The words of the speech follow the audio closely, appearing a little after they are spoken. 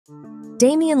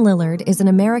Damian Lillard is an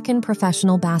American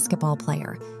professional basketball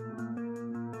player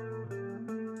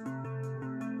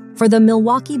for the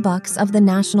Milwaukee Bucks of the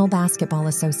National Basketball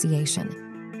Association.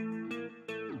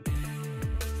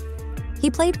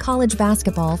 He played college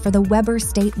basketball for the Weber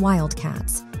State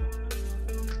Wildcats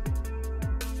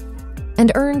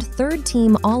and earned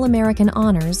third-team All-American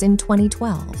honors in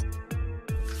 2012.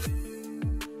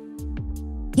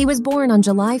 He was born on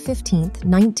July 15,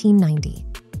 1990.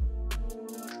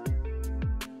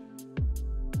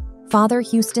 Father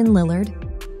Houston Lillard.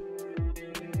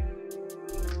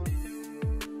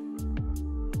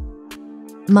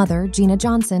 Mother Gina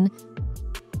Johnson.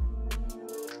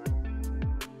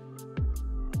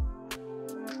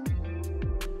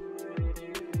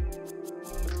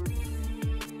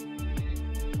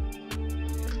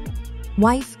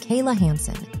 Wife Kayla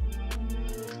Hanson.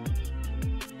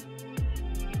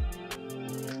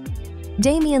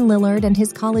 Damian Lillard and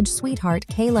his college sweetheart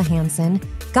Kayla Hanson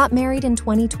got married in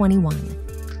 2021.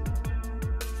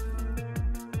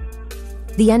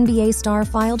 The NBA star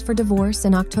filed for divorce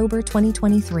in October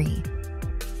 2023.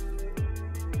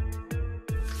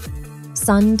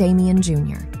 Son Damian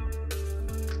Jr.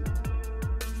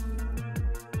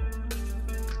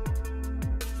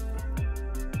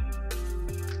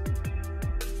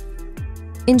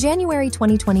 In January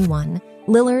 2021,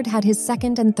 Lillard had his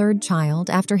second and third child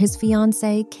after his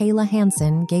fiancée Kayla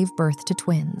Hanson gave birth to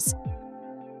twins.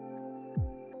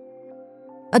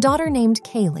 A daughter named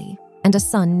Kaylee and a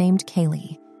son named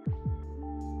Kaylee.